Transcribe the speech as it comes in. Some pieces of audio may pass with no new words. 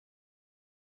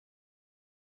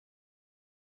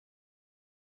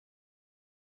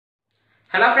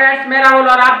Hello friends, मैं राहुल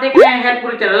और आप देख रहे हैं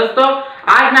हेल्पफुल चैनल। दोस्तों,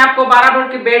 आज मैं आपको 12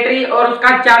 वोल्ट की बैटरी और उसका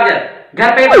चार्जर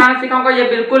घर पे ही बनाना सिखाऊंगा। ये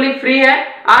बिल्कुल ही फ्री है।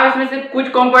 आप इसमें से कुछ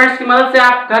कंपोनेंट्स की मदद से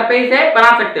आप घर पे इसे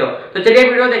बना सकते हो। तो चलिए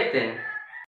वीडियो देखते हैं।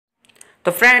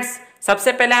 तो फ्रेंड्स,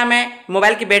 सबसे पहले हमें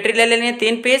मोबाइल की बैटरी ले लेनी है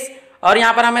 3 पीस, और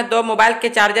यहाँ पर हमें 2 मोबाइल के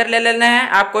चार्जर ले लेने हैं।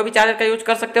 आप कोई भी चार्जर का यूज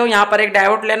कर सकते हो। यहाँ पर एक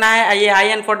डायोड लेना है, ये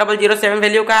IN4007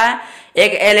 वैल्यू का है।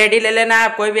 एक LED ले लेना है,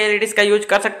 आप कोई भी LEDs का यूज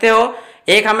कर सकते हो।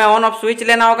 एक हमें ऑन ऑफ स्विच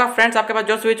लेना होगा। फ्रेंड्स, आपके पास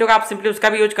जो स्विच होगा आप सिंपली उसका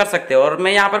भी यूज कर सकते हो। और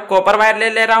मैं यहाँ पर कॉपर वायर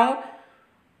ले रहा हूँ,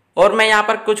 और मैं यहाँ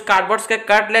पर कुछ कार्डबोर्ड्स के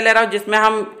कट ले रहा हूँ, जिसमें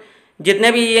हम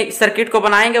जितने भी ये सर्किट को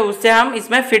बनाएंगे उससे हम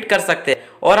इसमें फिट कर सकते हैं।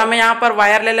 और हमें यहाँ पर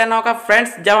वायर ले लेना होगा।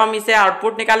 फ्रेंड्स, जब हम इसे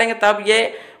आउटपुट निकालेंगे तब ये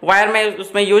वायर मैं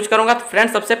उसमें यूज करूंगा। तो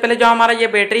फ्रेंड्स, सबसे पहले जो हमारा ये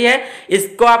बैटरी है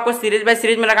इसको आपको सीरीज बाय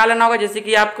सीरीज में लगा लेना होगा। जैसे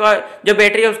कि आपका जो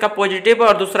बैटरी है उसका पॉजिटिव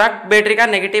और दूसरा बैटरी का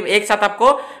नेगेटिव एक साथ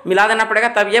आपको मिला देना पड़ेगा,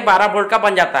 तब ये 12 वोल्ट का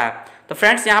बन जाता है। तो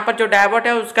फ्रेंड्स, यहाँ पर जो डायोड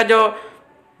है उसका जो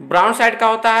ब्राउन साइड का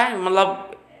होता है,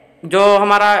 मतलब जो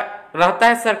हमारा रहता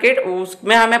है सर्किट,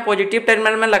 उसमें हमें पॉजिटिव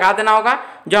टर्मिनल में लगा देना होगा,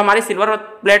 जो हमारी सिल्वर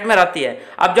प्लेट में रहती है।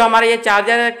 अब जो हमारा ये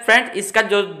चार्जर है फ्रेंड्स, इसका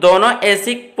जो दोनों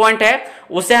AC पॉइंट है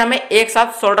उसे हमें एक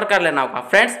साथ सोल्डर कर लेना होगा।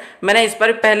 फ्रेंड्स, मैंने इस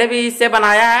पर पहले भी इससे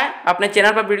बनाया है अपने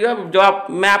चैनल पर वीडियो, जो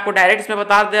मैं आपको डायरेक्ट इसमें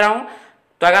बता दे रहा हूँ।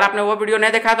 तो अगर आपने वो वीडियो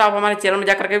नहीं देखा तो आप हमारे चैनल में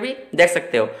जाकर के भी देख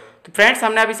सकते हो। तो फ्रेंड्स,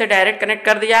 हमने अभी इसे डायरेक्ट कनेक्ट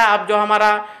कर दिया। अब जो हमारा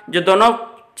जो दोनों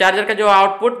चार्जर का जो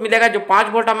आउटपुट मिलेगा, जो 5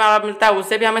 वोल्ट हमें मिलता है,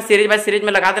 उसे भी हमें सीरीज बाय सीरीज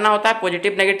में लगा देना होता है,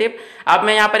 पॉजिटिव नेगेटिव। अब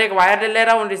मैं यहाँ पर एक वायर ले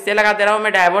रहा हूँ, इससे लगा दे रहा हूँ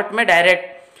मैं डायोड में डायरेक्ट,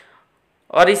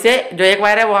 और इसे जो एक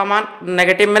वायर है वो हम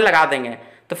नेगेटिव में लगा देंगे।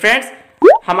 तो फ्रेंड्स,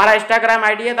 हमारा इंस्टाग्राम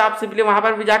ID है, तो आप सिंपली वहां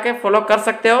पर भी जाके फॉलो कर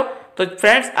सकते हो। तो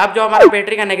फ्रेंड्स, अब जो हमारा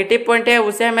बैटरी का नेगेटिव पॉइंट है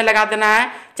उसे हमें लगा देना है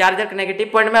चार्जर के नेगेटिव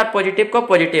पॉइंट में, और पॉजिटिव को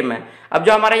पॉजिटिव में। अब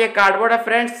जो हमारा ये कार्डबोर्ड है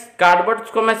फ्रेंड्स, कार्डबोर्ड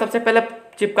को मैं सबसे पहले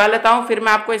चिपका लेता हूं, फिर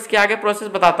मैं आपको इसके आगे प्रोसेस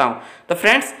बताता हूं। तो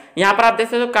फ्रेंड्स, यहाँ पर आप देख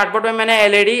सकते हो कार्डबोर्ड में मैंने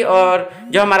LED और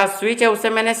जो हमारा स्विच है उसे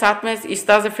मैंने साथ में इस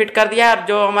तरह से फिट कर दिया, और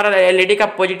जो हमारा LED का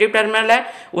पॉजिटिव टर्मिनल है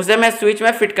उसे मैं स्विच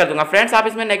में फिट कर दूंगा। फ्रेंड्स, आप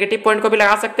इसमें नेगेटिव पॉइंट को भी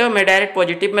लगा सकते हो, मैं डायरेक्ट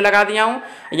पॉजिटिव में लगा दिया हूँ।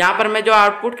 यहाँ पर मैं जो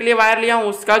आउटपुट के लिए वायर लिया हूँ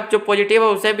उसका जो पॉजिटिव है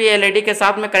उसे भी LED के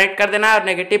साथ में कनेक्ट कर देना है, और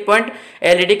नेगेटिव पॉइंट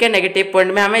LED के नेगेटिव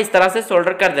पॉइंट में हमें इस तरह से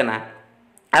सोल्डर कर देना है।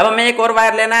 अब हमें एक और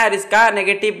वायर लेना है और इसका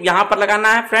नेगेटिव यहाँ पर लगाना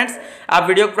है। फ्रेंड्स, आप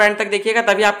वीडियो को एंड तक देखिएगा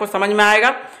तभी आपको समझ में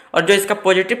आएगा। और जो इसका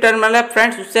पॉजिटिव टर्मिनल है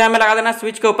फ्रेंड्स, उससे हमें लगा देना है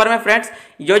स्विच के ऊपर में। फ्रेंड्स,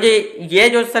 ये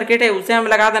जो सर्किट है उसे हमें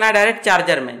लगा देना है डायरेक्ट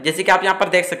चार्जर में, जैसे कि आप यहाँ पर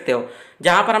देख सकते हो।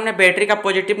 जहाँ पर हमने बैटरी का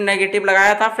पॉजिटिव नेगेटिव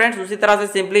लगाया था फ्रेंड्स, उसी तरह से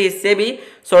सिंपली इससे भी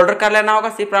सोल्डर कर लेना होगा।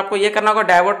 सिर्फ आपको ये करना होगा,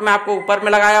 डायोड में आपको ऊपर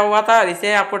में लगाया हुआ था,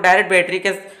 इसे आपको डायरेक्ट बैटरी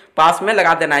के पास में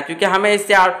लगा देना है, क्योंकि हमें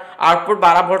इससे आउटपुट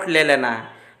 12 वोल्ट ले लेना है।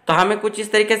 तो हमें कुछ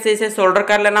इस तरीके से इसे सोल्डर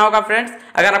कर लेना होगा। फ्रेंड्स,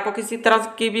 अगर आपको किसी तरह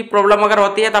की भी प्रॉब्लम अगर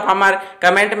होती है तो आप हमारे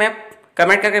कमेंट में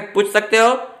कमेंट करके पूछ सकते हो।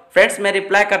 फ्रेंड्स, मैं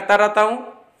रिप्लाई करता रहता हूँ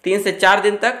 3 से 4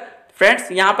 दिन तक।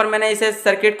 फ्रेंड्स, यहाँ पर मैंने इसे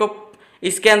सर्किट को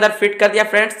इसके अंदर फिट कर दिया।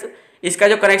 फ्रेंड्स, इसका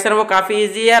जो कनेक्शन वो काफ़ी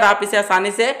ईजी है और आप इसे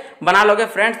आसानी से बना लोगे।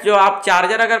 फ्रेंड्स, जो आप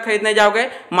चार्जर अगर खरीदने जाओगे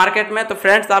मार्केट में तो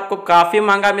फ्रेंड्स आपको काफ़ी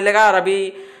महंगा मिलेगा, और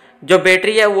अभी जो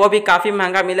बैटरी है वो भी काफ़ी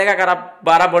महंगा मिलेगा अगर आप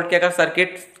 12 वोल्ट के अगर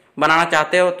सर्किट बनाना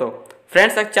चाहते हो तो।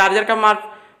 फ्रेंड्स, एक चार्जर का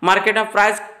मार्केट में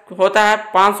प्राइस होता है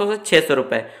 500 से 600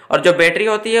 रुपये, और जो बैटरी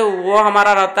होती है वो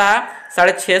हमारा रहता है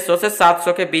 650 से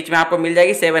 700 के बीच में आपको मिल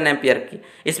जाएगी 7 एम्पियर की।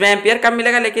 इसमें एम्पियर कम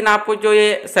मिलेगा, लेकिन आपको जो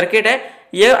ये सर्किट है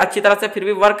ये अच्छी तरह से फिर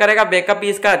भी वर्क करेगा, बैकअप भी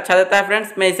इसका अच्छा देता है।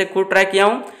 फ्रेंड्स, मैं इसे खुद ट्राई किया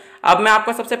हूँ। अब मैं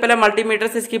आपको सबसे पहले मल्टीमीटर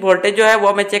से इसकी वोल्टेज जो है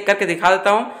वो मैं चेक करके दिखा देता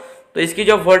हूँ। तो इसकी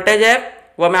जो वोल्टेज है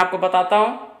वो मैं आपको बताता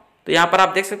हूँ। तो यहाँ पर आप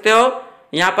देख सकते हो,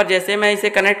 यहाँ पर जैसे मैं इसे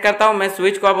कनेक्ट करता हूँ, मैं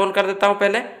स्विच को अब ऑन कर देता हूँ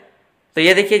पहले। तो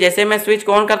ये देखिए, जैसे मैं स्विच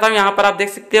को ऑन करता हूँ यहाँ पर आप देख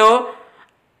सकते हो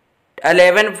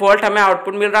 11 वोल्ट हमें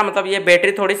आउटपुट मिल रहा है, मतलब ये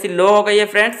बैटरी थोड़ी सी लो हो गई है।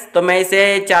 फ्रेंड्स, तो मैं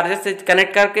इसे चार्जर से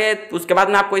कनेक्ट करके उसके बाद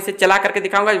मैं आपको इसे चला करके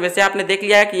दिखाऊंगा। वैसे आपने देख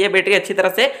लिया है कि ये बैटरी अच्छी तरह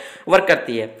से वर्क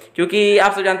करती है, क्योंकि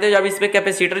आप सब जानते हो जब इसमें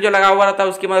कैपेसिटर जो लगा हुआ रहता है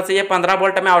उसकी मदद से ये 15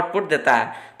 वोल्ट हमें आउटपुट देता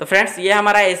है। तो फ्रेंड्स, ये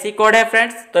हमारा AC कोड है।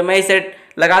 फ्रेंड्स, तो मैं इसे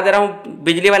लगा दे रहा हूँ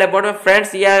बिजली वाले बोर्ड में।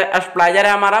 फ्रेंड्स, ये स्टेबलाइजर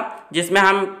है हमारा, जिसमें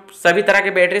हम सभी तरह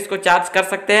के बैटरीज को चार्ज कर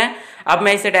सकते हैं। अब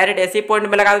मैं इसे डायरेक्ट AC पॉइंट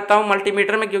में लगा देता हूँ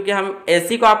मल्टीमीटर में, क्योंकि हम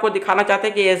AC को आपको दिखाना चाहते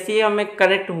हैं कि AC हमें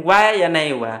कनेक्ट हुआ है या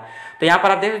नहीं हुआ है। तो यहाँ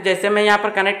पर आप देखो, जैसे मैं यहाँ पर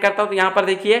कनेक्ट करता हूँ तो यहाँ पर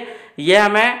देखिए ये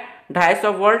हमें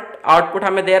 250 वोल्ट आउटपुट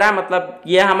हमें दे रहा है, मतलब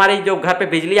ये हमारी जो घर पे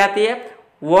बिजली आती है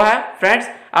वो है। फ्रेंड्स,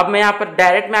 अब मैं यहाँ पर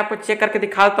डायरेक्ट मैं आपको चेक करके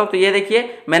दिखा देता हूँ। तो ये देखिए,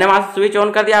 मैंने वहाँ से स्विच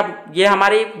ऑन कर दिया। अब ये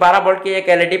हमारी 12 वोल्ट की एक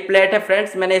LED प्लेट है।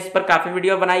 फ्रेंड्स, मैंने इस पर काफ़ी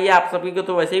वीडियो बनाई है, आप सभी को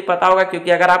तो वैसे ही पता होगा,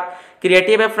 क्योंकि अगर आप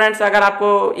क्रिएटिव है फ्रेंड्स, अगर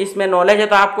आपको इसमें नॉलेज है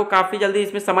तो आपको काफ़ी जल्दी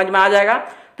इसमें समझ में आ जाएगा।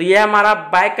 तो ये हमारा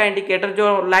बाइक का इंडिकेटर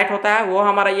जो लाइट होता है वो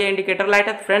हमारा ये इंडिकेटर लाइट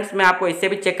है। फ्रेंड्स, मैं आपको इससे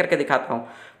भी चेक करके दिखाता हूँ।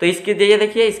 तो इसकी ये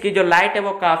देखिए, इसकी जो लाइट है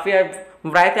वो काफ़ी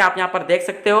ब्राइट है, आप यहाँ पर देख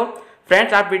सकते हो।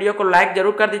 फ्रेंड्स आप वीडियो को लाइक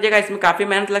जरूर कर दीजिएगा, इसमें काफ़ी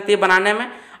मेहनत लगती है बनाने में।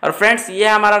 और फ्रेंड्स ये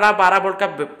हमारा रहा 12 वोल्ट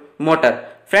का मोटर।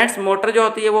 फ्रेंड्स मोटर जो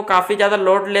होती है वो काफ़ी ज़्यादा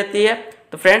लोड लेती है,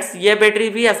 तो फ्रेंड्स ये बैटरी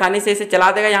भी आसानी से इसे चला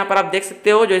देगा। यहाँ पर आप देख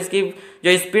सकते हो जो इसकी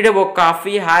जो स्पीड है वो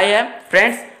काफ़ी हाई है।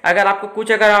 फ्रेंड्स अगर आपको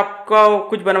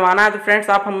कुछ बनवाना है तो फ्रेंड्स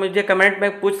आप हम मुझे कमेंट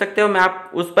में पूछ सकते हो, मैं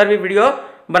आप उस पर भी वीडियो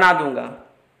बना दूंगा।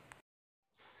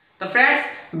 तो फ्रेंड्स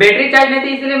बैटरी चार्ज नहीं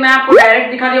थी इसलिए मैं आपको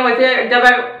डायरेक्ट दिखा दिया। वैसे जब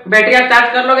बैटरी आप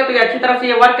चार्ज कर लोगे तो ये अच्छी तरह से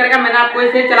ये वर्क करेगा। मैंने आपको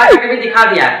इसे चला करके भी दिखा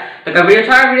दिया। तो अगर वीडियो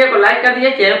अच्छा लगा वीडियो को लाइक कर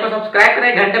दीजिए, चैनल को सब्सक्राइब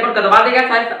करें, घंटे पर दबा देगा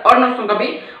और नोटिफिकेशन को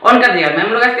भी ऑन कर दिया। मैं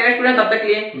हम लोग नेक्स्ट वीडियो, तब तक के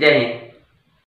लिए जय हिंद।